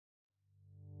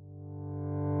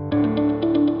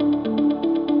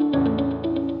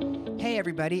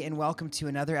everybody, and welcome to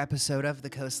another episode of the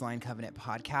Coastline Covenant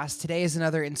podcast. Today is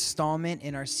another installment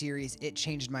in our series, It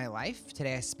Changed My Life.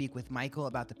 Today I speak with Michael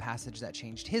about the passage that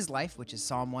changed his life, which is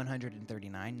Psalm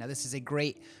 139. Now, this is a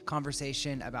great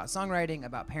conversation about songwriting,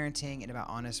 about parenting, and about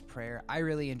honest prayer. I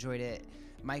really enjoyed it.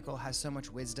 Michael has so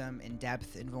much wisdom and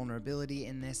depth and vulnerability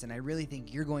in this, and I really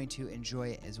think you're going to enjoy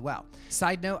it as well.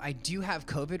 Side note, I do have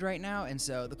COVID right now, and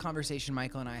so the conversation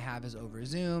Michael and I have is over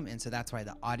Zoom, and so that's why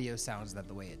the audio sounds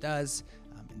the way it does.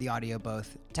 The audio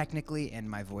both technically and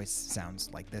my voice sounds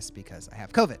like this because I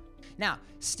have COVID. Now,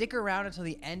 stick around until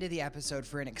the end of the episode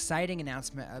for an exciting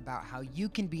announcement about how you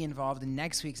can be involved in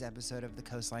next week's episode of the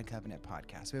Coastline Covenant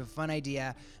podcast. We have a fun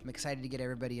idea. I'm excited to get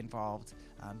everybody involved,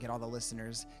 get all the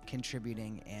listeners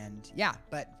contributing, and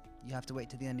but you have to wait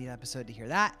to the end of the episode to hear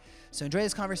that. So enjoy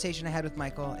this conversation I had with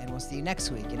Michael, and we'll see you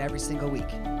next week and every single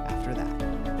week after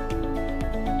that.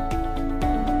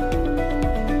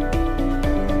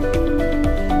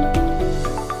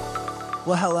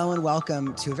 Well, hello and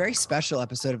welcome to a very special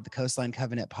episode of the Coastline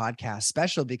Covenant podcast.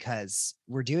 Special because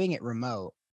we're doing it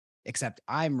remote, except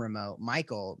I'm remote.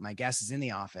 Michael, my guest, is in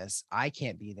the office. I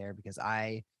can't be there because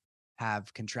I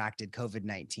have contracted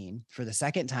COVID-19 for the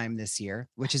second time this year,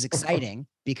 which is exciting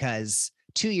because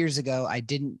 2 years ago, I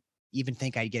didn't even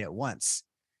think I'd get it once,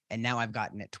 and now I've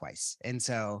gotten it twice. And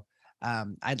so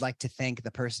I'd like to thank the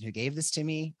person who gave this to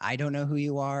me. I don't know who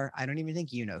you are. I don't even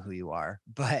think you know who you are,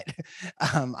 but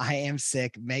I am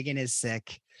sick. Megan is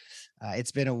sick.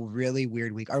 It's been a really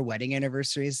weird week. Our wedding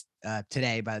anniversary is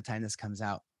today by the time this comes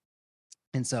out.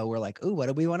 And so we're like, ooh, what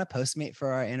do we want to postmate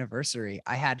for our anniversary?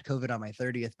 I had COVID on my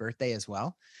 30th birthday as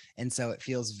well. And so it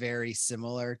feels very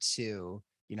similar to,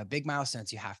 big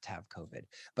milestones, you have to have COVID.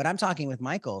 But I'm talking with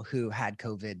Michael, who had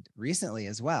COVID recently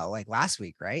as well, like last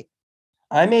week, right?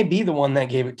 I may be the one that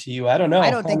gave it to you. I don't know.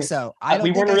 I don't think so.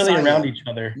 We weren't really around each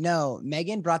other. No,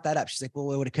 Megan brought that up. She's like,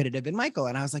 well, could it have been Michael?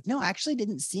 And I was like, no, I actually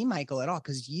didn't see Michael at all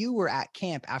because you were at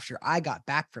camp after I got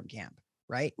back from camp,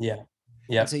 right? Yeah.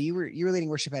 Yeah. And so you were leading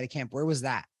worship at a camp. Where was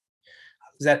that?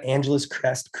 I was at Angeles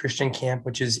Crest Christian Camp,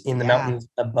 which is in the mountains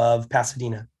above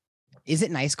Pasadena. Is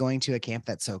it nice going to a camp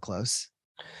that's so close?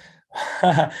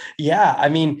 Yeah. I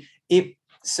mean, here's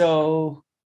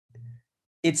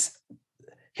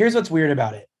what's weird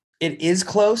about it. It is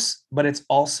close, but it's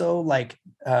also like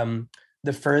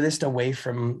the furthest away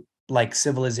from like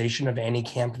civilization of any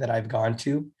camp that I've gone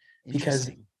to,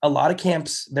 because a lot of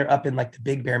camps, they're up in like the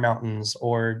Big Bear Mountains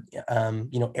or,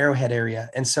 Arrowhead area.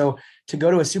 And so to go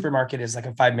to a supermarket is like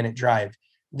a 5-minute drive.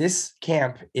 This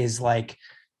camp is like,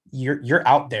 you're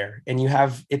out there and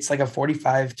it's like a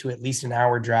 45 to at least an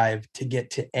hour drive to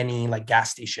get to any like gas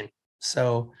station.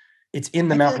 So it's in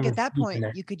the mountains. Like at that point,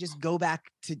 you could just go back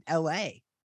to LA.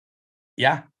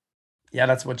 Yeah. Yeah.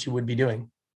 That's what you would be doing.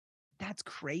 That's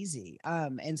crazy.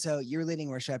 And so you're leading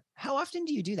worship. How often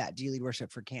do you do that? Do you lead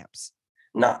worship for camps?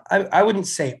 No, I wouldn't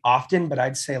say often, but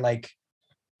I'd say like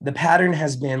the pattern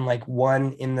has been like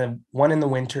one in the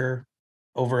winter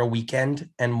over a weekend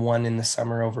and one in the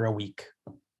summer over a week.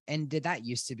 And did that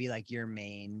used to be like your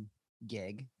main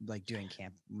gig, like doing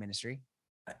camp ministry?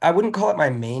 I wouldn't call it my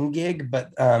main gig,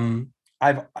 but I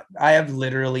have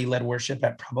literally led worship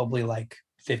at probably like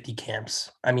 50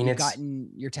 camps. I mean, You've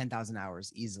gotten your 10,000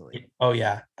 hours easily. Oh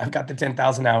yeah. I've got the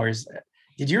 10,000 hours.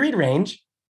 Did you read Range?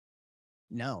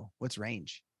 No. What's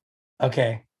Range?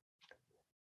 Okay.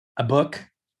 A book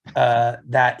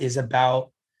that is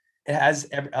about, it has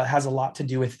a lot to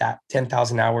do with that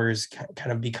 10,000 hours,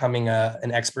 kind of becoming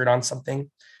an expert on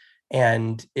something.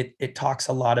 And it talks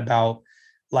a lot about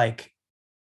like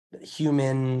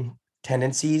human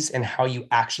tendencies and how you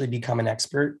actually become an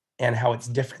expert and how it's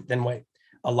different than what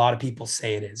a lot of people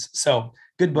say it is. So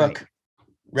good book.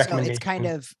 Right. Recommendation.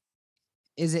 So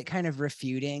is it kind of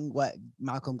refuting what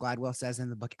Malcolm Gladwell says in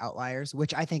the book Outliers,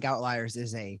 which I think Outliers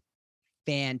is a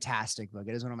fantastic book.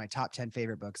 It is one of my top 10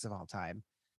 favorite books of all time.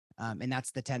 And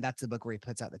that's the book where he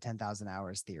puts out the 10,000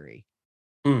 hours theory.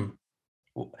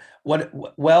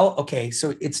 Well, okay.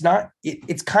 So it's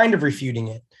kind of refuting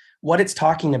it. What it's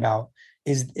talking about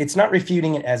is it's not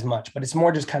refuting it as much, but it's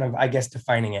more just kind of, I guess,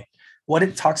 defining it. What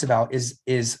it talks about is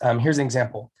here's an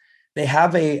example. They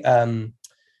have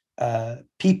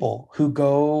people who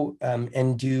go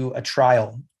and do a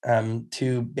trial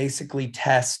to basically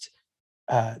test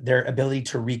their ability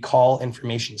to recall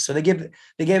information. So they give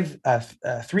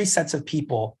 3 sets of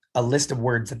people a list of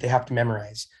words that they have to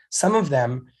memorize. Some of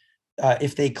them,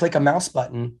 if they click a mouse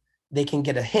button, they can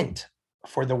get a hint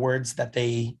for the words that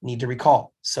they need to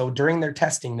recall. So during their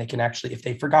testing, they can actually, if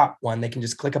they forgot one, they can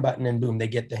just click a button and boom, they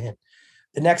get the hint.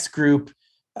 The next group,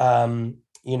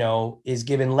 is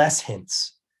given less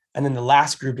hints. And then the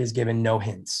last group is given no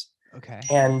hints. Okay.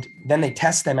 And then they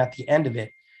test them at the end of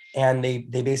it, and they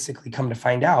basically come to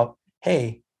find out,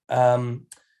 hey,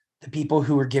 the people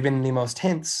who were given the most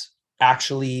hints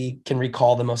actually can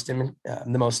recall the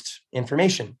most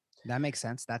information. That makes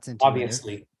sense. That's intuitive.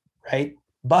 Obviously, right?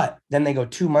 But then they go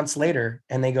 2 months later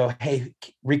and they go, hey,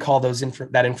 recall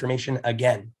that information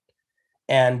again.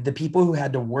 And the people who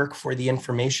had to work for the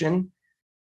information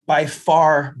by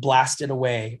far blasted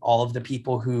away all of the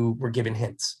people who were given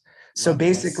hints. So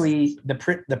basically,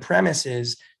 the premise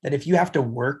is that if you have to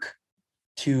work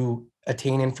to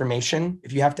attain information,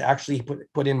 if you have to actually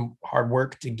put in hard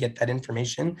work to get that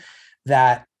information,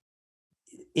 that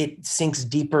it sinks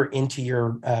deeper into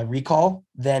your recall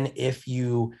than if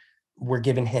you were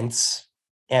given hints.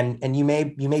 And you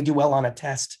may do well on a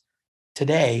test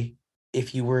today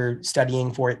if you were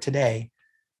studying for it today,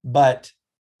 but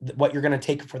what you're going to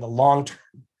take for the long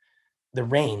term, the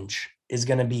range, is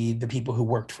going to be the people who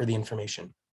worked for the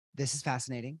information. This is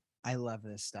fascinating. I love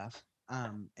this stuff.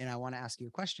 And I want to ask you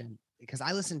a question because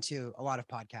I listen to a lot of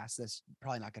podcasts. That's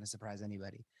probably not going to surprise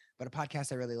anybody, but a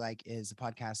podcast I really like is a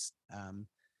podcast,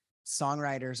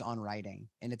 Songwriters on Writing.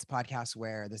 And it's a podcast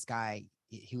where this guy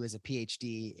who is a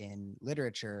PhD in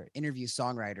literature interviews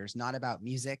songwriters, not about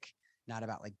music, not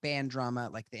about like band drama.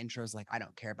 Like the intro is like, I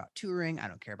don't care about touring. I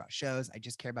don't care about shows. I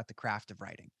just care about the craft of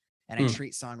writing. And I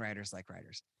treat songwriters like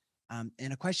writers.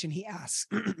 And a question he asks,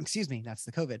 excuse me, that's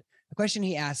the COVID. A question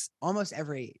he asks almost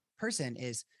every person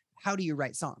is, how do you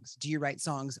write songs? Do you write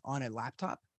songs on a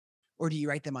laptop or do you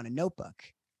write them on a notebook?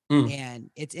 And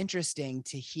it's interesting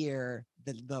to hear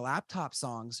the laptop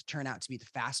songs turn out to be the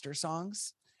faster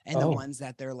songs and the ones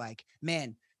that they're like,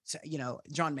 man, so, you know,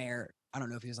 John Mayer, I don't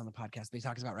know if he was on the podcast, but he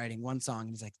talks about writing one song and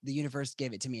he's like, the universe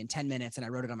gave it to me in 10 minutes and I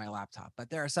wrote it on my laptop. But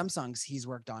there are some songs he's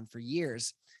worked on for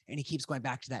years and he keeps going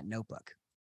back to that notebook.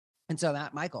 And so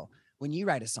that, Michael, when you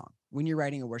write a song, when you're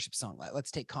writing a worship song,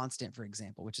 let's take Constant, for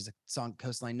example, which is a song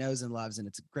Coastline knows and loves, and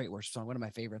it's a great worship song, one of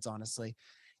my favorites, honestly.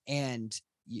 And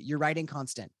you're writing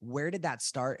Constant. Where did that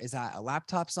start? Is that a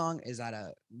laptop song? Is that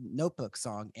a notebook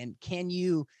song? And can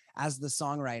you, as the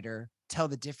songwriter, tell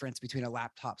the difference between a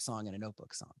laptop song and a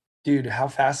notebook song? Dude, how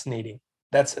fascinating.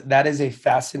 That is a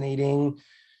fascinating,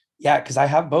 yeah, because I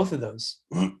have both of those.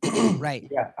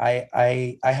 Right. Yeah,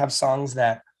 I have songs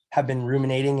that have been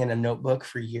ruminating in a notebook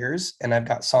for years, and I've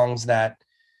got songs that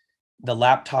the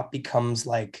laptop becomes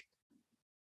like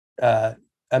a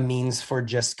means for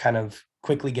just kind of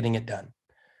quickly getting it done.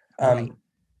 Right.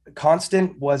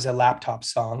 Constant was a laptop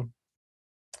song,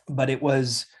 but it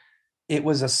was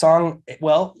a song,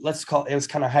 well, let's call it was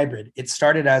kind of hybrid. It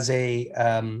started as a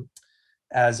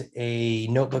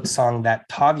notebook song that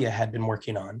Tavia had been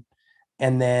working on.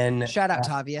 And then shout out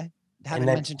Tavia. Haven't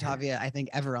mentioned Tavia, I think,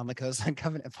 ever on the Coastline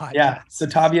Covenant podcast. Yeah. So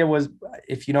Tavia was,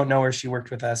 if you don't know her, she worked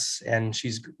with us and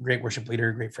she's a great worship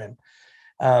leader, great friend.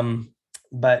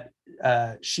 But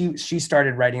she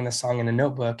started writing the song in a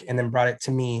notebook and then brought it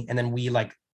to me. And then we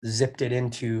like zipped it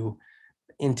into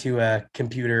a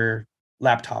computer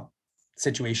laptop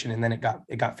situation. And then it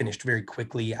got finished very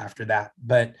quickly after that.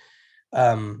 But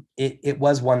it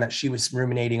was one that she was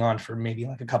ruminating on for maybe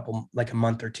like a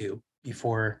month or two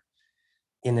before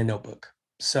in the notebook.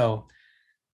 So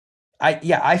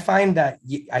I find that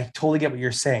I totally get what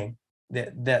you're saying,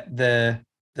 that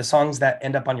the songs that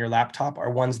end up on your laptop are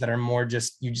ones that are more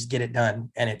just, you just get it done.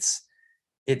 And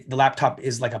the laptop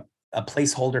is like a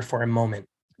placeholder for a moment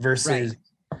versus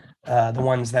the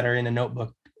ones that are in a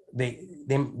notebook. They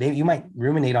you might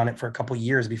ruminate on it for a couple of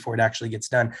years before it actually gets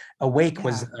done. Awake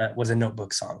was a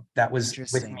notebook song that was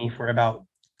with me for about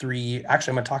 3.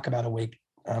 Actually, I'm going to talk about Awake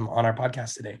on our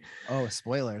podcast today. Oh,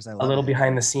 spoilers. I love a little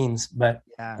behind the scenes, but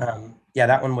yeah,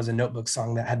 that one was a notebook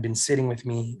song that had been sitting with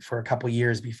me for a couple of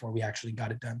years before we actually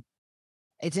got it done.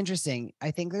 It's interesting. I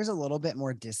think there's a little bit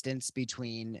more distance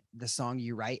between the song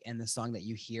you write and the song that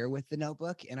you hear with the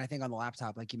notebook. And I think on the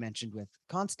laptop, like you mentioned with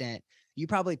Constant, you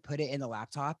probably put it in the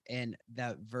laptop and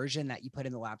the version that you put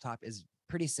in the laptop is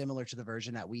pretty similar to the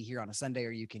version that we hear on a Sunday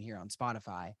or you can hear on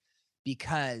Spotify,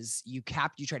 because you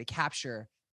try to capture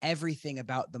everything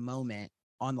about the moment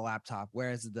on the laptop,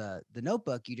 whereas the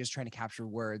notebook, you just trying to capture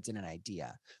words and an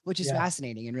idea, which is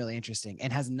fascinating and really interesting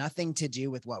and has nothing to do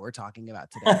with what we're talking about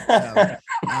today. So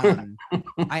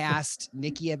I asked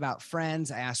Nikki about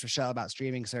Friends. I asked Rochelle about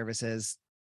streaming services.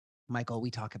 Michael, we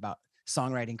talk about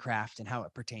songwriting craft and how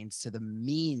it pertains to the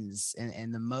means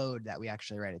and the mode that we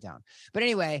actually write it down. But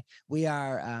anyway, we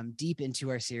are deep into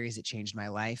our series, It Changed My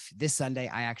Life. This Sunday,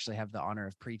 I actually have the honor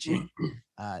of preaching.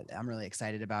 I'm really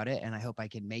excited about it, and I hope I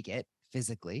can make it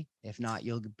physically. If not,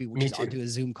 you'll be I'll do a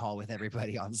Zoom call with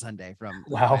everybody on Sunday from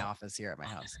my office here at my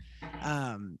house.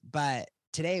 But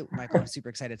Today, Michael, I'm super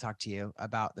excited to talk to you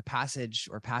about the passage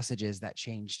or passages that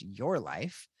changed your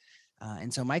life.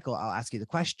 And so, Michael, I'll ask you the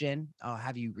question. I'll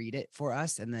have you read it for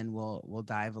us, and then we'll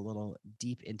dive a little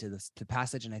deep into the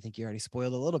passage. And I think you already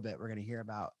spoiled a little bit. We're going to hear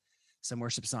about some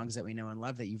worship songs that we know and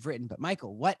love that you've written. But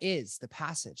Michael, what is the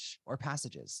passage or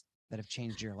passages that have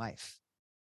changed your life?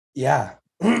 Yeah.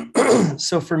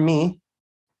 So for me,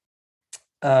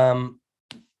 mine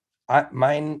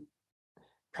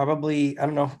probably, I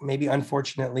don't know, maybe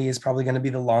unfortunately is probably going to be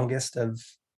the longest of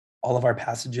all of our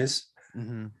passages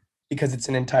because it's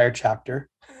an entire chapter.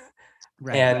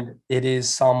 Right. And it is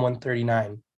Psalm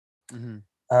 139.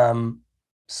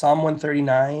 Psalm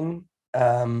 139,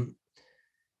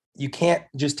 you can't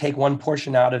just take one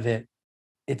portion out of it.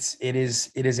 It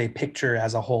is a picture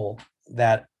as a whole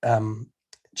that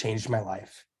changed my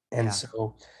life. And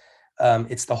so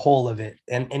it's the whole of it.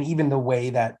 And even the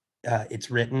way that it's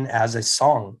written as a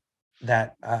song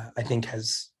that I think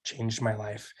has changed my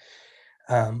life.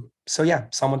 So yeah,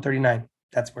 Psalm 139,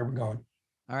 that's where we're going.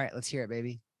 All right, let's hear it,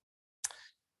 baby.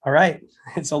 All right.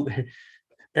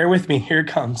 Bear with me. Here it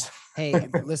comes. Hey,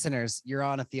 listeners, you're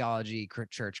on a theology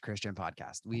church Christian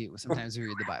podcast. Sometimes we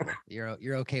read the Bible.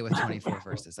 You're okay with 24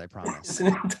 verses, I promise. It's an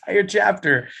entire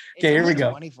chapter. Okay, here we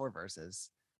go. 24 verses.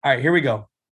 All right, here we go.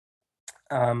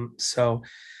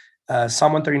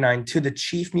 Psalm 139, to the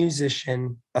chief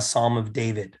musician, a psalm of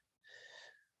David.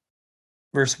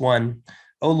 Verse 1,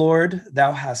 O Lord,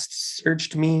 thou hast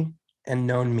searched me and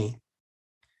known me.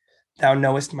 Thou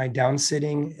knowest my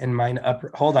downsitting and mine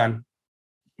upper. Hold on.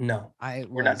 No,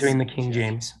 we're not doing the King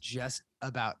James. Just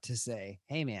about to say,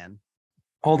 hey, man.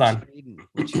 Hold on.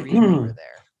 What you reading over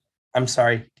there? I'm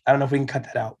sorry. I don't know if we can cut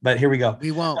that out, but here we go.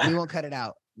 We won't cut it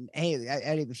out. Hey,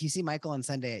 if you see Michael on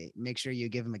Sunday, make sure you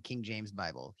give him a King James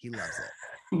Bible. He loves it.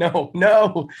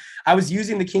 No. I was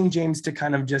using the King James to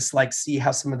kind of just like see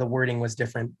how some of the wording was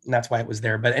different. And that's why it was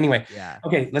there. But anyway,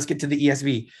 Okay, let's get to the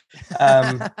ESV.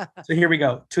 So here we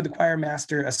go. To the choir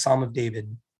master, a psalm of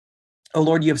David. O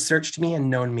Lord, you have searched me and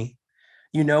known me.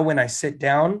 You know when I sit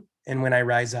down and when I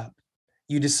rise up.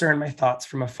 You discern my thoughts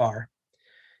from afar.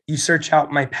 You search out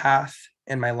my path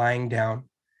and my lying down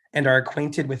and are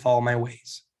acquainted with all my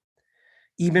ways.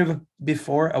 Even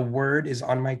before a word is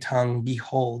on my tongue,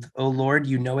 behold, O Lord,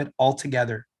 you know it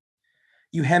altogether.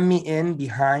 You hem me in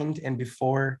behind and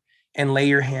before and lay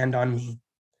your hand on me.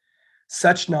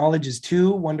 Such knowledge is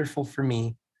too wonderful for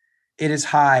me. It is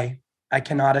high, I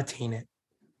cannot attain it.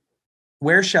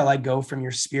 Where shall I go from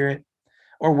your spirit?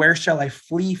 Or where shall I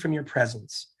flee from your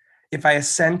presence? If I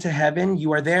ascend to heaven,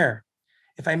 you are there.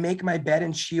 If I make my bed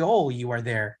in Sheol, you are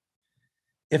there.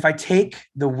 If I take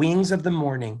the wings of the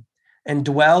morning and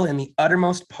dwell in the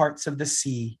uttermost parts of the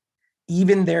sea,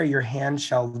 even there your hand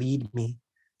shall lead me,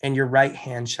 and your right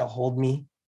hand shall hold me.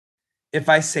 If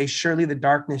I say, surely the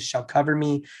darkness shall cover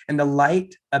me, and the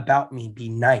light about me be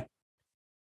night,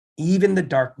 even the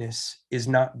darkness is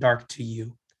not dark to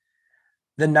you.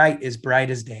 The night is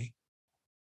bright as day,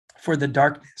 for the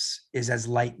darkness is as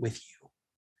light with you.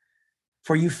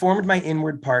 For you formed my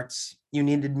inward parts, you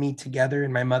knitted me together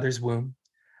in my mother's womb.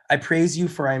 I praise you,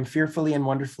 for I am fearfully and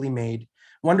wonderfully made.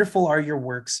 Wonderful are your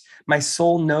works. My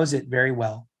soul knows it very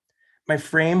well. My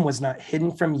frame was not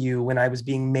hidden from you when I was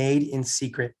being made in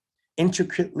secret,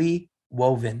 intricately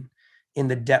woven in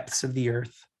the depths of the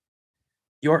earth.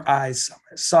 Your eyes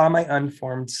saw my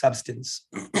unformed substance.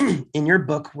 In your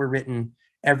book were written,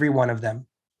 every one of them,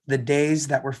 the days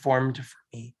that were formed for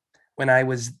me. When I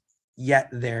was yet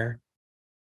there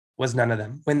was none of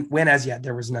them. When as yet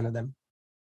there was none of them.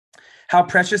 How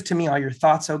precious to me are your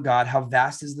thoughts, O God, how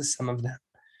vast is the sum of them.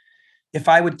 If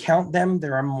I would count them,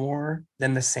 there are more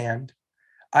than the sand.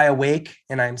 I awake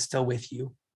and I am still with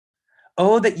you.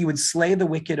 Oh, that you would slay the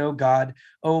wicked, O God.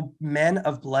 O men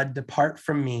of blood, depart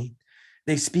from me.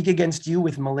 They speak against you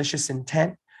with malicious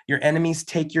intent. Your enemies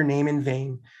take your name in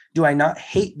vain. Do I not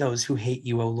hate those who hate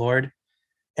you, O Lord?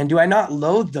 And do I not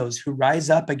loathe those who rise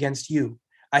up against you?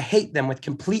 I hate them with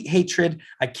complete hatred.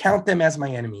 I count them as my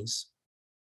enemies.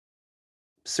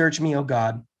 Search me, O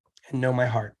God, and know my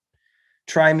heart.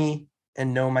 Try me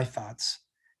and know my thoughts,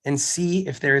 and see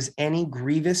if there is any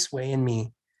grievous way in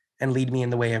me, and lead me in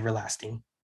the way everlasting.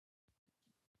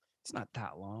 It's not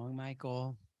that long,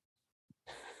 Michael.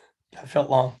 That felt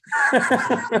long.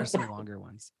 There's some longer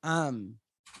ones.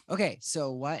 Okay,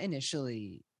 so what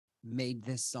initially made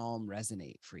this psalm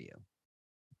resonate for you?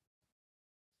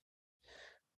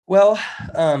 Well,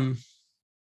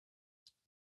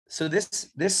 so this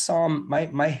psalm,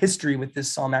 my history with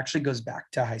this psalm actually goes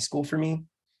back to high school for me.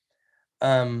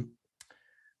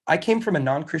 I came from a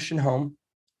non-Christian home.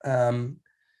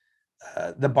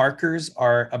 The Barkers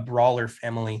are a brawler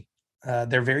family.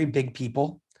 They're very big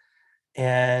people,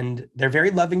 and they're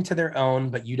very loving to their own,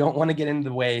 but you don't want to get in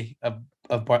the way of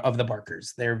the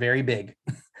Barkers. They're very big.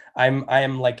 I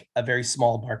am like a very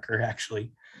small Barker,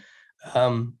 actually.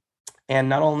 Um, and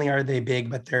not only are they big,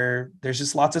 but there's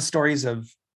just lots of stories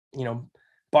of, you know,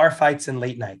 bar fights and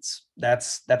late nights.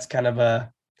 That's kind of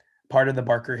a part of the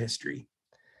Barker history.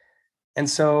 And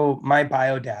so my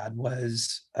bio dad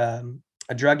was a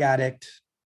drug addict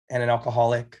and an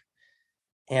alcoholic.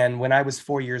 And when I was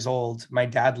 4 years old, my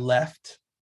dad left.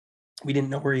 We didn't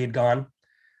know where he had gone.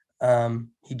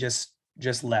 He just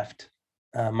left.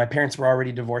 My parents were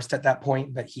already divorced at that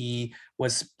point, but he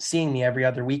was seeing me every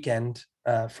other weekend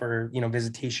for, you know,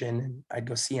 visitation, and I'd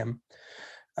go see him.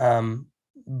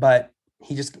 But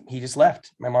he just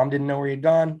left. My mom didn't know where he'd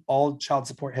gone. All child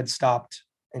support had stopped,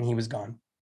 and he was gone.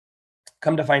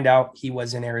 Come to find out, he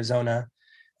was in Arizona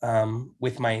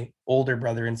with my older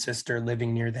brother and sister,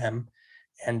 living near them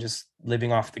and just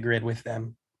living off the grid with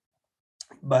them.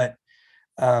 But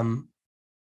um,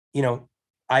 you know,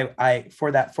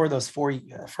 for those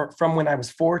from when I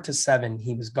was 4 to 7,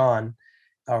 he was gone,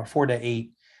 or 4 to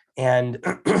 8,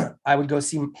 and I would go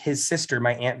see his sister,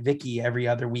 my Aunt Vicky, every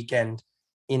other weekend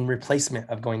in replacement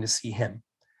of going to see him.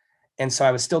 And so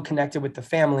I was still connected with the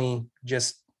family,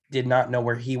 just did not know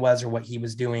where he was or what he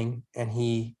was doing, and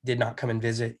he did not come and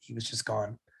visit. He was just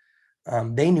gone.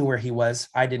 They knew where he was.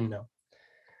 I didn't know.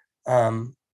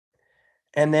 Um,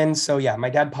 and then so yeah, my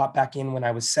dad popped back in when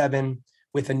I was 7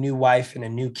 with a new wife and a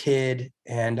new kid,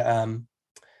 and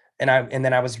then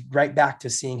I was right back to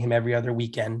seeing him every other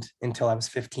weekend until I was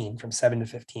 15, from 7 to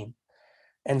 15.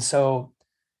 And so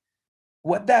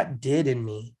what that did in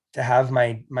me, to have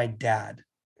my dad,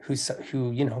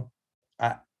 who you know,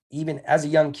 even as a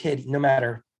young kid, no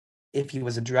matter if he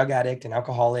was a drug addict, an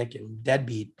alcoholic, and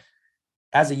deadbeat,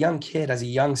 as a young kid, as a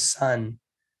young son,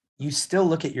 you still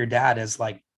look at your dad as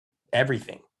like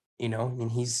everything. You know, I mean,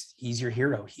 he's your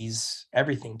hero. He's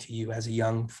everything to you as a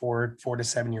young 4 to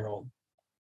 7 year old.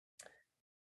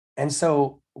 And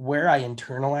so where I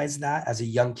internalized that as a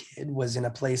young kid was in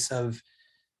a place of,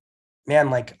 man,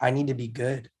 like I need to be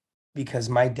good, because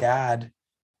my dad,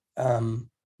 um,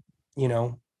 you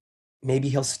know, maybe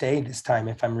he'll stay this time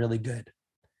if I'm really good.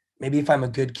 Maybe if I'm a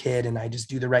good kid and I just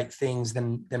do the right things,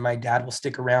 then my dad will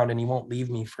stick around and he won't leave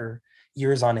me for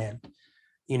years on end,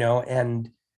 you know.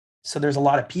 And so there's a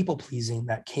lot of people pleasing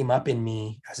that came up in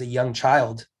me as a young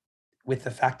child, with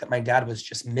the fact that my dad was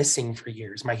just missing for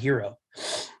years, my hero,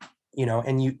 you know.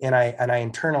 And I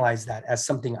internalized that as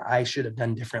something I should have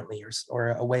done differently, or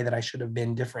a way that I should have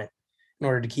been different in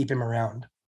order to keep him around.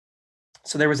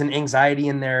 So there was an anxiety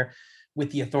in there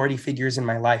with the authority figures in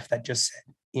my life that just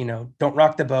said, you know, don't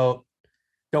rock the boat,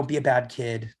 don't be a bad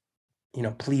kid, you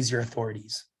know, please your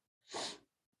authorities.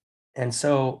 And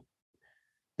so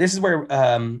this is where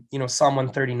you know, Psalm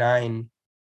 139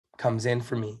 comes in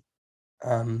for me.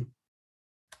 um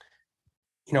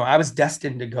you know, I was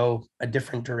destined to go a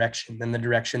different direction than the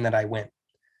direction that I went.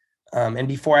 And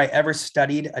before I ever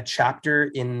studied a chapter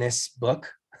in this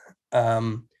book,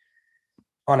 um,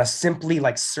 on a simply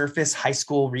like surface high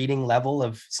school reading level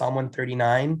of Psalm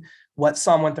 139, what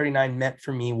Psalm 139 meant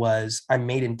for me was, I'm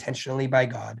made intentionally by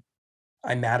God.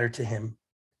 I matter to him.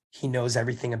 He knows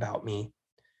everything about me.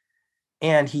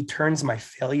 And he turns my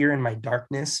failure and my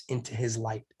darkness into his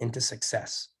light, into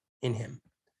success in him.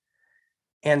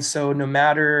 And so no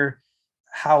matter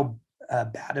how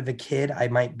bad of a kid I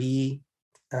might be,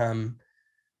 um,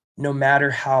 no matter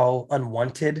how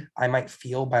unwanted I might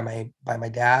feel by my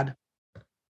dad,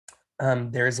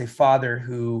 there is a father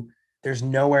who, there's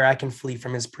nowhere I can flee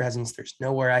from his presence. There's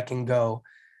nowhere I can go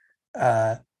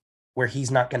uh, where he's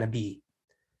not going to be.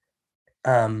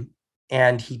 Um,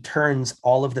 and he turns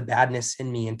all of the badness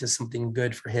in me into something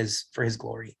good for his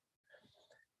glory.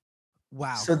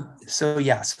 Wow. So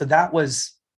yeah, so that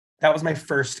was my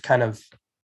first kind of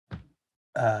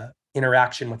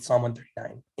interaction with Psalm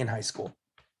 139 in high school.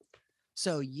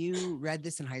 So you read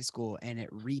this in high school and it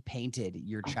repainted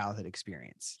your childhood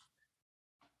experience.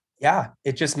 Yeah,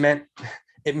 it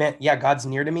meant, yeah, God's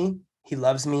near to me. He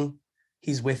loves me.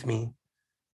 He's with me.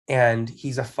 And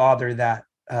he's a father that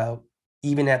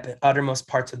even at the uttermost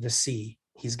parts of the sea,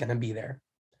 he's going to be there.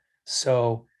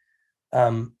 So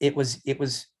it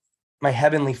was my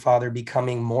heavenly father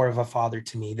becoming more of a father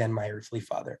to me than my earthly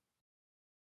father.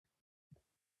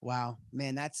 Wow,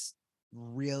 man, that's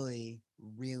really,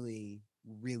 really,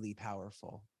 really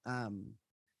powerful.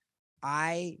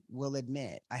 I will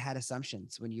admit I had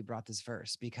assumptions when you brought this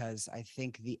verse, because I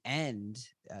think the end,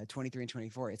 23 and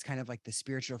 24, it's kind of like the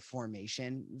spiritual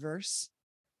formation verse.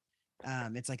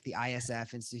 It's like the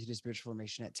ISF, Institute of Spiritual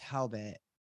Formation at Talbot.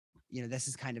 this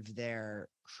is kind of their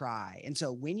cry. And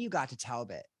so when you got to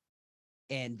Talbot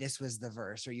and this was the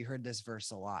verse, or you heard this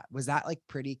verse a lot, was that like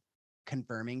pretty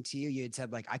confirming to you? You had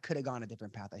said like, I could have gone a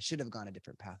different path. I should have gone a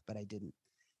different path, but I didn't.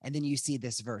 And then you see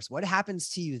this verse. What happens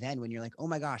to you then when you're like, oh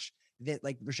my gosh, that,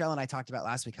 like Rochelle and I talked about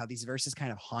last week, how these verses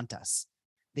kind of haunt us.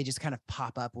 They just kind of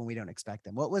pop up when we don't expect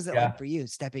them. What was it like for you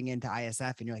stepping into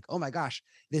ISF and you're like, oh my gosh,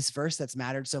 this verse that's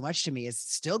mattered so much to me is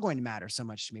still going to matter so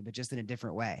much to me, but just in a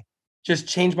different way? Just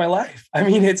changed my life. I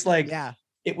mean, it's like, yeah,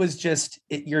 it was just,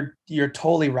 you're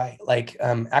totally right. Like,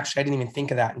 actually, I didn't even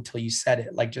think of that until you said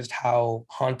it, like just how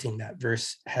haunting that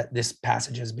verse, this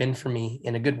passage has been for me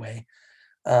in a good way.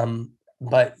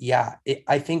 But yeah,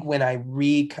 I think when I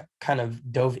kind of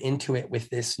dove into it with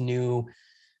this new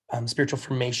spiritual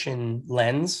formation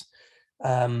lens,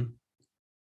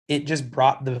 it just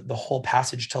brought the whole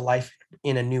passage to life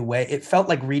in a new way. It felt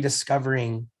like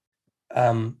rediscovering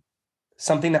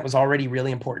something that was already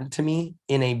really important to me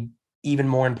in a even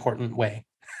more important way,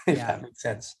 if that makes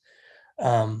sense.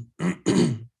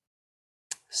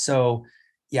 So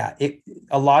yeah,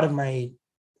 a lot of my,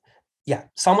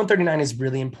 Psalm 139 is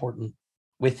really important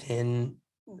within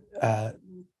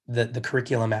the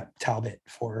curriculum at Talbot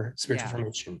for spiritual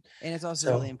formation. And it's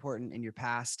also really important in your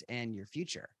past and your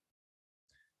future.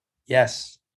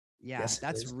 Yes. Yeah, yes,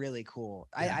 that's really cool.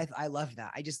 Yeah. I love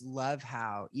that. I just love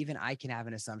how even I can have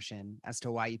an assumption as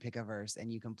to why you pick a verse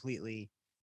and you completely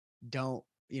don't,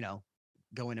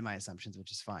 go into my assumptions,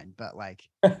 which is fine. But like,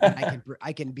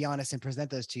 I can be honest and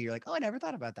present those to you. You're like, oh, I never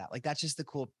thought about that. Like, that's just the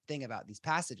cool thing about these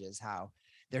passages, how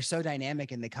they're so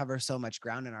dynamic and they cover so much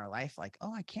ground in our life. Like,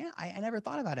 oh, I never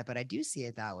thought about it, but I do see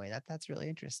it that way. That's really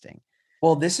interesting.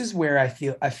 Well, this is where I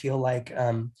feel like,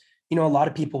 a lot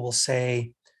of people will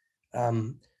say,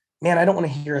 man, I don't want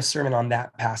to hear a sermon on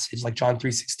that passage, like John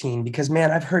 3:16, because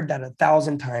man, I've heard that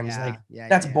 1,000 times.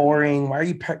 That's boring. Why are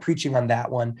you preaching on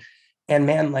that one? And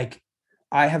man, like,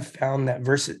 I have found that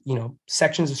verses,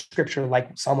 sections of scripture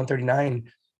like Psalm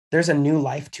 139, there's a new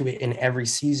life to it in every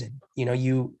season.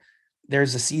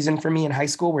 There's a season for me in high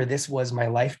school where this was my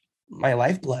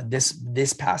lifeblood.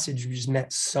 This passage just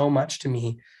meant so much to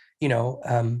me.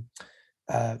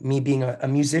 Me being a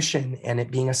musician and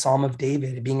it being a Psalm of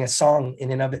David, it being a song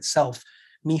in and of itself,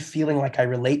 me feeling like I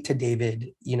relate to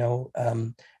David,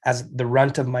 as the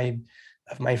runt of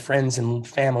my friends and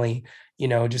family,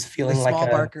 just feeling the like small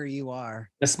barker you are,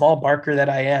 the small barker that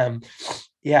I am.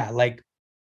 Yeah. Like,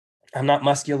 I'm not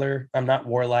muscular. I'm not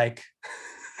warlike.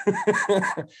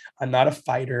 I'm not a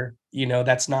fighter,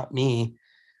 that's not me.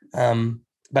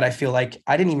 But I feel like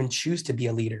I didn't even choose to be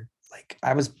a leader. Like,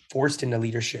 I was forced into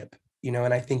leadership,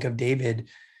 and I think of David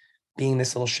being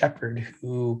this little shepherd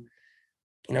who,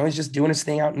 is just doing his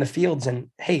thing out in the fields and,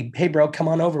 hey, bro, come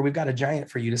on over. We've got a giant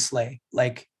for you to slay.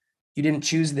 Like, you didn't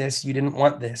choose this. You didn't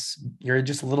want this. You're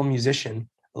just a little musician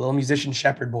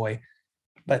shepherd boy.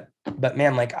 But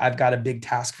man, like, I've got a big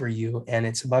task for you and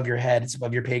it's above your head. It's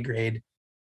above your pay grade,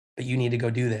 but you need to go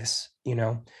do this.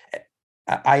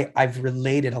 I've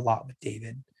related a lot with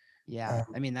David. Yeah.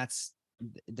 I mean,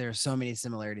 there's so many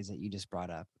similarities that you just brought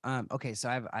up. Okay. So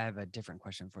I have a different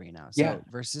question for you now. So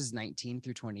verses 19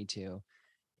 through 22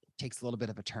 takes a little bit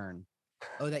of a turn.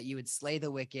 Oh, that you would slay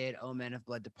the wicked. Oh, men of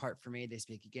blood, depart from me. They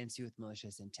speak against you with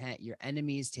malicious intent. Your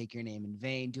enemies take your name in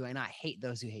vain. Do I not hate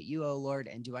those who hate you, O Lord?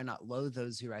 And do I not loathe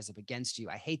those who rise up against you?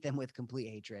 I hate them with complete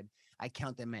hatred. I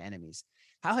count them my enemies.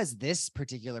 How has this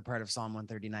particular part of Psalm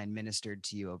 139 ministered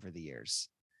to you over the years?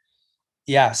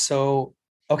 Yeah. So,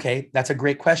 okay, that's a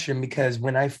great question, because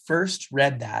when I first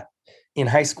read that in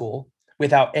high school,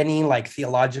 without any like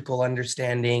theological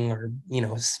understanding or,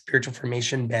 spiritual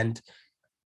formation bent,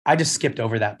 I just skipped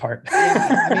over that part.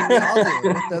 Yeah, I mean, we all do.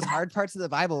 With those hard parts of the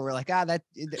Bible, we're like, that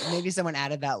maybe someone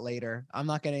added that later. I'm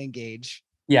not going to engage.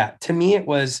 Yeah, to me, it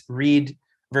was read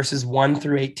verses 1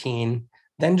 through 18,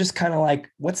 then just kind of like,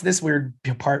 what's this weird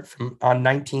part from on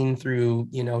 19 through,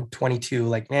 22?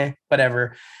 Like,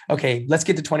 whatever. Okay, let's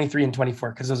get to 23 and 24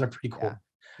 because those are pretty cool. Yeah.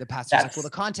 The pastor's like, well, the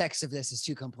context of this is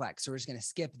too complex, so we're just going to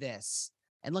skip this.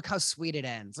 And look how sweet it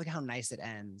ends. Look how nice it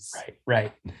ends.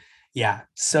 Right. Yeah.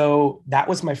 So that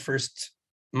was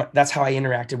that's how I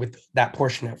interacted with that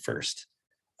portion at first.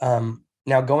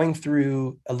 Now going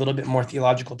through a little bit more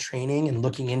theological training and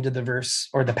looking into the verse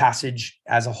or the passage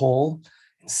as a whole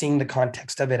and seeing the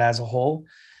context of it as a whole,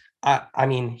 I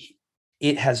mean,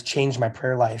 it has changed my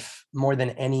prayer life more than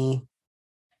anything.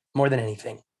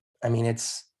 I mean,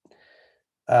 it's,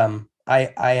 I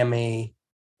am a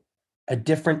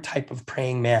different type of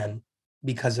praying man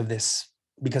because of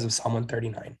Psalm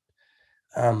 139.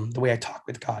 The way I talk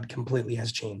with God completely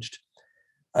has changed.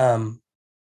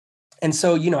 And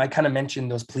so, I kind of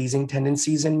mentioned those pleasing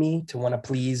tendencies in me to want to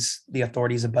please the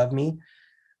authorities above me.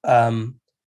 Um,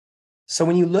 so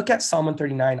when you look at Psalm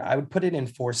 139, I would put it in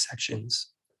 4 sections.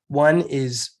 One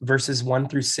is verses 1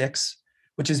 through 6,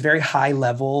 which is very high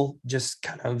level, just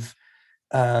kind of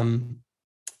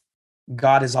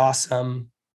God is awesome.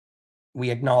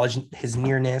 We acknowledge his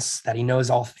nearness, that he knows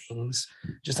all things,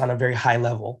 just on a very high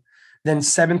level. Then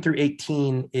 7 through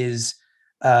 18 is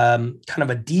kind of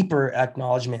a deeper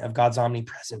acknowledgement of God's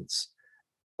omnipresence.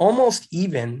 Almost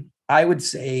even, I would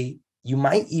say, you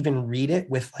might even read it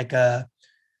with like a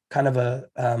kind of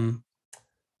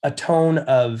a tone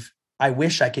of, I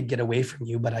wish I could get away from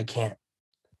you, but I can't.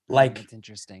 Like, that's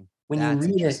interesting. When you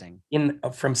read it in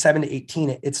from 7 to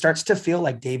 18, it starts to feel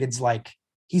like David's like,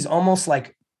 he's almost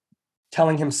like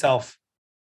telling himself,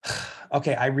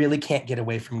 okay, I really can't get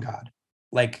away from God.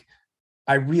 Like,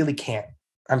 I really can't.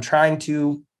 I'm trying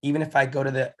to, even if I go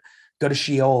to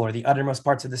Sheol or the uttermost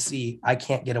parts of the sea, I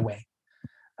can't get away.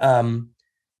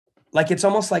 Like, it's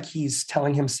almost like he's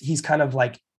telling him, he's kind of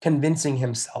like convincing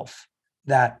himself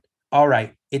that, all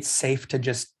right, it's safe to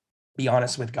just be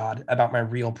honest with God about my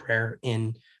real prayer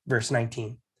in verse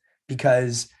 19,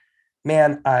 because,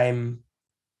 man, I'm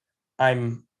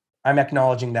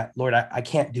acknowledging that, Lord, I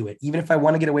can't do it. Even if I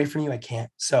want to get away from you, I can't.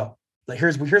 So like,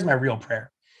 here's my real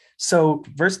prayer. So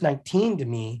verse 19 to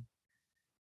me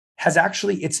has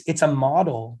actually, it's a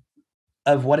model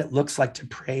of what it looks like to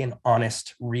pray an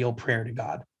honest, real prayer to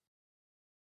God.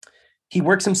 He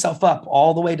works himself up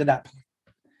all the way to that point.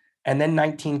 And then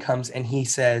 19 comes and he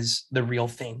says the real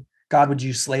thing. God, would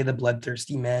you slay the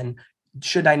bloodthirsty men?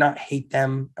 Should I not hate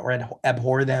them or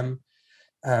abhor them?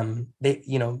 Shouldn't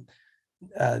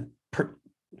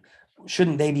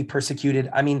they be persecuted?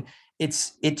 I mean,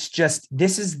 it's just,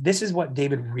 this is what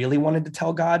David really wanted to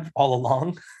tell God all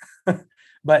along,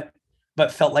 but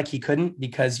felt like he couldn't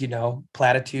because,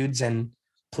 platitudes and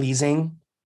pleasing,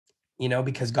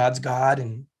 because God's God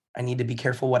and I need to be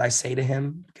careful what I say to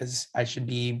him because I should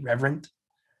be reverent.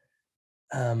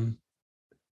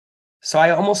 So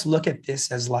I almost look at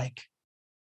this as like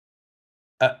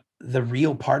the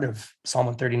real part of Psalm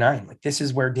 139. Like, this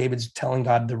is where David's telling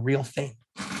God the real thing.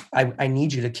 I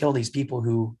need you to kill these people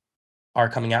who are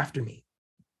coming after me.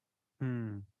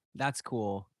 That's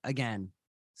cool. Again,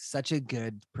 such a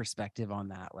good perspective on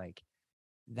that. Like,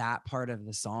 that part of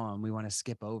the psalm we want to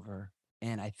skip over.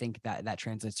 And I think that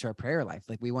translates to our prayer life.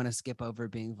 Like, we want to skip over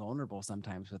being vulnerable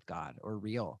sometimes with God or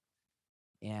real.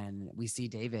 And we see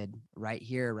David right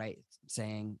here, right,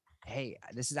 saying, hey,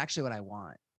 this is actually what I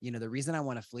want. The reason I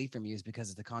want to flee from you is because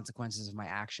of the consequences of my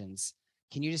actions.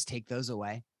 Can you just take those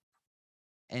away?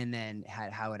 And then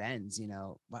how it ends,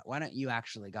 why don't you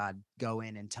actually, God, go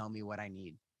in and tell me what I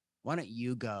need? Why don't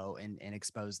you go and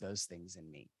expose those things in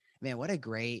me? Man, what a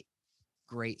great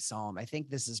psalm. I think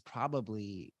this is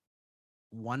probably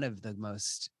one of the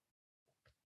most,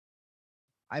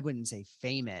 I wouldn't say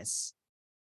famous,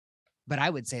 but I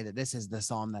would say that this is the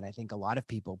psalm that I think a lot of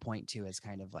people point to as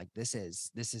kind of like, this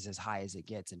is as high as it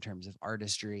gets in terms of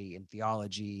artistry and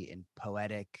theology and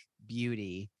poetic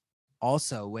beauty,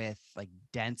 also with like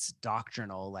dense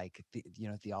doctrinal, like,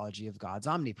 theology of God's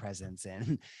omnipresence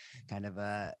and kind of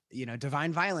a,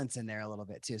 divine violence in there a little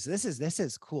bit too. So this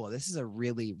is cool. This is a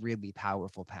really, really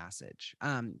powerful passage.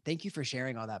 Thank you for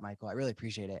sharing all that, Michael. I really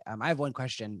appreciate it. I have one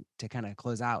question to kind of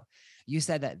close out. You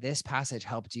said that this passage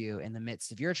helped you in the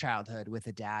midst of your childhood with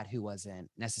a dad who wasn't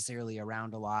necessarily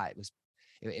around a lot.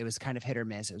 It was kind of hit or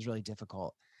miss. It was really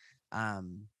difficult.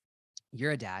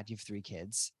 You're a dad, you have 3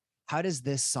 kids. How does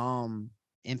this psalm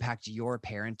impact your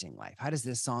parenting life? How does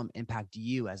this psalm impact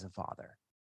you as a father?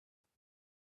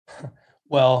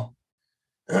 Well,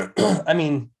 I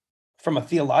mean, from a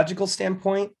theological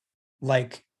standpoint,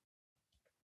 like,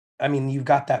 I mean, you've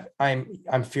got that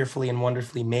I'm fearfully and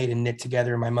wonderfully made and knit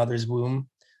together in my mother's womb.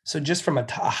 So just from a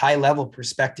high level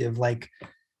perspective, like,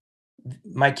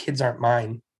 my kids aren't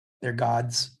mine. They're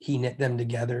God's. He knit them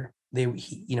together.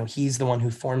 He's the one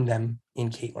who formed them in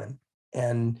Caitlin.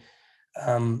 And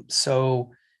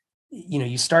so,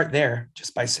 you start there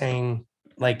just by saying,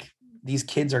 like, these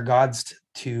kids are God's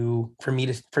for me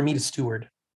to steward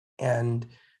and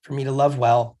for me to love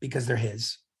well because they're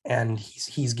his and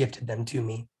he's gifted them to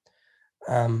me.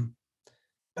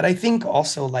 But I think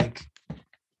also, like,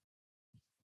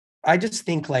 I just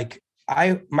think, like,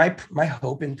 my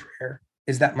hope in prayer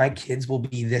is that my kids will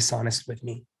be this honest with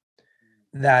me,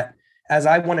 that as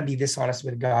I want to be this honest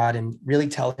with God and really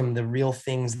tell him the real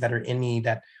things that are in me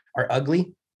that are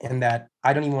ugly and that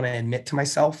I don't even want to admit to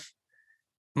myself,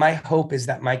 my hope is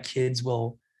that my kids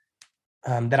will,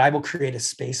 that I will create a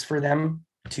space for them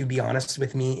to be honest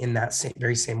with me in that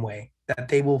very same way, that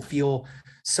they will feel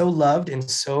so loved and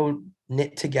so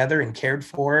knit together and cared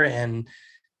for, and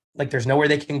like there's nowhere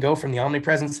they can go from the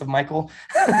omnipresence of Michael.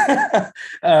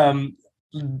 um,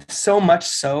 so much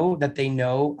so that they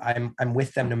know I'm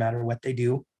with them no matter what they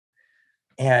do.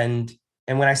 And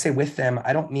when I say with them,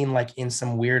 I don't mean like in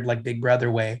some weird like big brother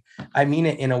way. I mean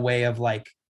it in a way of like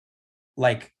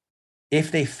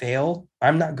if they fail,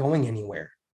 I'm not going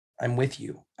anywhere. I'm with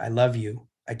you. I love you.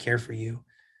 I care for you.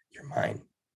 You're mine.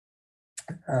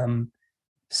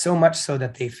 So much so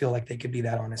that they feel like they could be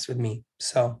that honest with me.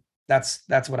 So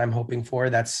that's what I'm hoping for.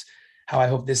 That's how I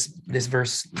hope this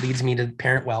verse leads me to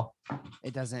parent well.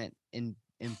 It doesn't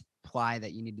imply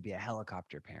that you need to be a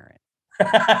helicopter parent.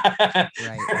 Right?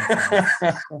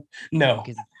 No.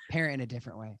 Because parent in a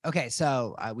different way. Okay,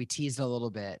 so we teased a little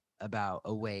bit about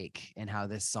Awake and how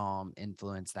this psalm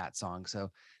influenced that song.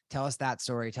 So tell us that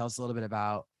story. Tell us a little bit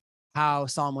about how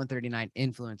Psalm 139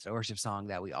 influenced a worship song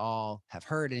that we all have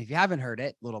heard. And if you haven't heard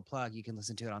it, little plug, you can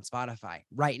listen to it on Spotify.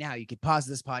 Right now, you could pause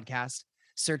this podcast,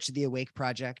 search the Awake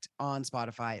Project on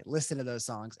Spotify, listen to those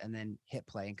songs, and then hit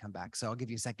play and come back. So I'll give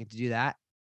you a second to do that.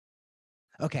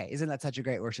 Okay, isn't that such a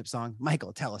great worship song?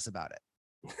 Michael, tell us about it.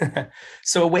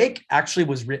 So Awake actually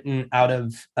was written out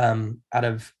of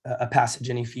a passage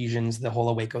in Ephesians, the whole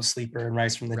awake, O sleeper, and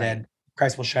rise from the dead,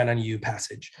 Christ will shine on you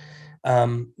passage.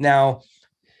 Now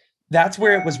that's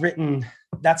where it was written.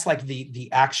 That's like the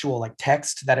actual like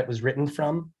text that it was written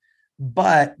from.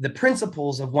 But the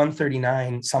principles of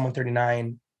 139, Psalm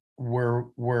 139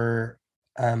 were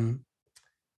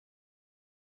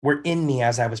in me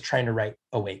as I was trying to write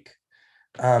Awake.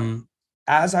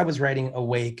 As I was writing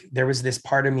Awake, there was this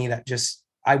part of me that just,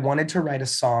 I wanted to write a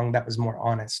song that was more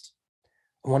honest.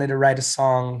 I wanted to write a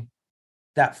song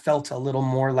that felt a little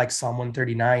more like Psalm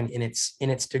 139 in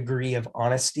its degree of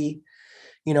honesty.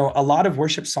 You know, a lot of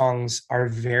worship songs are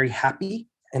very happy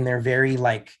and they're very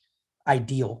like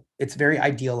ideal. It's very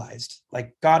idealized.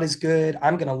 Like, God is good.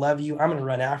 I'm going to love you. I'm going to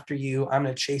run after you. I'm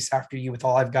going to chase after you with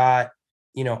all I've got.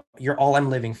 You know, you're all I'm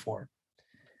living for.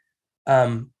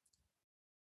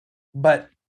 But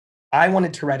I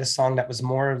wanted to write a song that was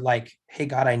more like, hey,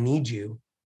 God, I need you.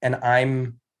 And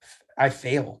I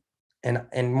fail,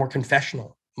 and more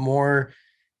confessional, more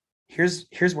here's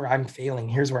where I'm failing.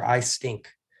 Here's where I stink.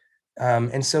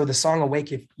 And so the song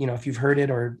Awake, if you've heard it,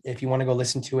 or if you want to go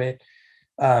listen to it,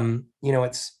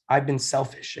 it's, I've been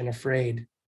selfish and afraid.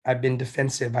 I've been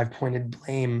defensive. I've pointed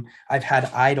blame. I've had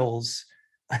idols,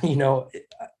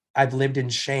 I've lived in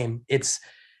shame. It's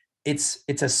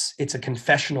a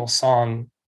confessional song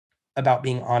about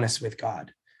being honest with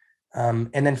God,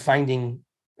 and then finding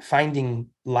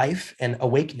life and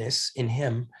awakeness in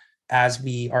him as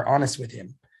we are honest with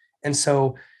him. And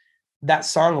so that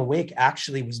song Awake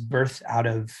actually was birthed out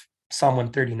of Psalm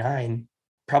 139,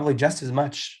 probably just as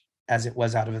much as it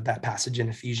was out of that passage in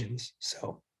Ephesians.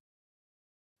 So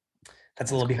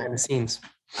that's a little behind the scenes.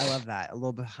 I love that. A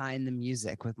little behind the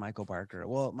music with Michael Barker.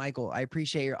 Well, Michael, I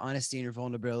appreciate your honesty and your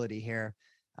vulnerability here,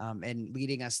 and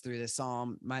leading us through this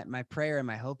psalm. My prayer and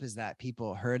my hope is that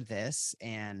people heard this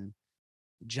and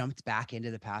jumped back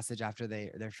into the passage after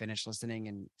they're finished listening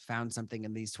and found something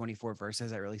in these 24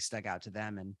 verses that really stuck out to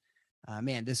them. And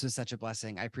man, this was such a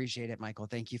blessing. I appreciate it, Michael.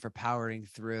 Thank you for powering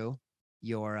through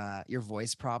your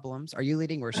voice problems. Are you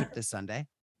leading worship this Sunday?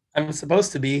 I'm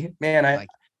supposed to be, man.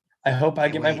 I hope I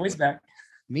get my voice back.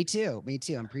 Me too.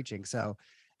 I'm preaching. So,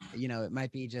 it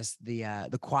might be just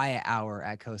the quiet hour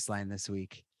at Coastline this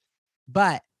week,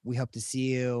 but we hope to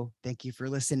see you. Thank you for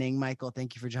listening, Michael.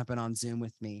 Thank you for jumping on Zoom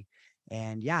with me.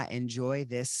 And yeah, enjoy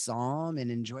this psalm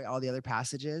and enjoy all the other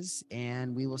passages.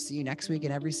 And we will see you next week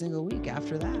and every single week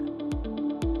after that.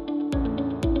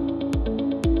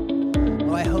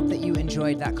 Well, I hope that you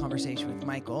enjoyed that conversation with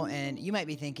Michael. And you might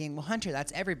be thinking, well, Hunter,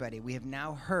 that's everybody. We have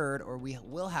now heard, or we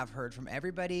will have heard from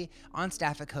everybody on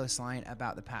staff at Coastline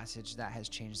about the passage that has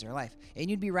changed their life. And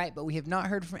you'd be right, but we have not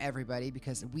heard from everybody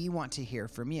because we want to hear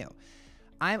from you.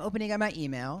 I'm opening up my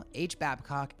email,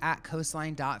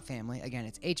 hbabcock@coastline.family. Again,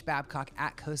 it's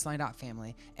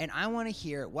hbabcock@coastline.family. And I want to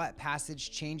hear what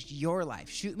passage changed your life.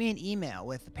 Shoot me an email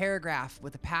with a paragraph,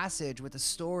 with a passage, with a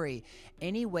story,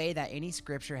 any way that any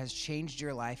scripture has changed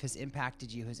your life, has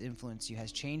impacted you, has influenced you,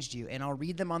 has changed you. And I'll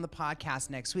read them on the podcast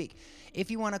next week.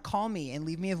 If you want to call me and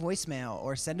leave me a voicemail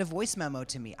or send a voice memo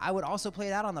to me, I would also play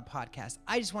that on the podcast.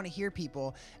 I just want to hear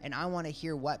people, and I want to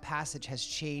hear what passage has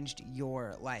changed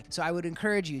your life. So I would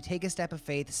encourage you, take a step of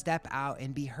faith, step out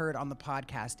and be heard on the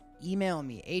podcast. Email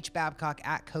me,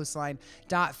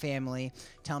 hbabcock@coastline.family.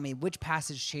 Tell me which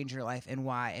passage changed your life and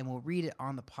why, and we'll read it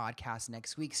on the podcast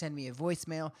next week. Send me a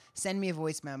voicemail, send me a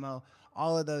voice memo.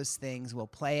 all of those things. We'll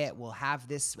play it. We'll have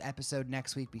this episode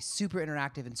next week be super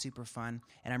interactive and super fun.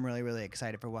 And I'm really, really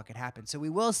excited for what could happen. So we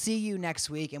will see you next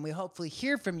week, and we hopefully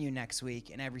hear from you next week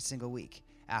and every single week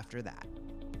after that.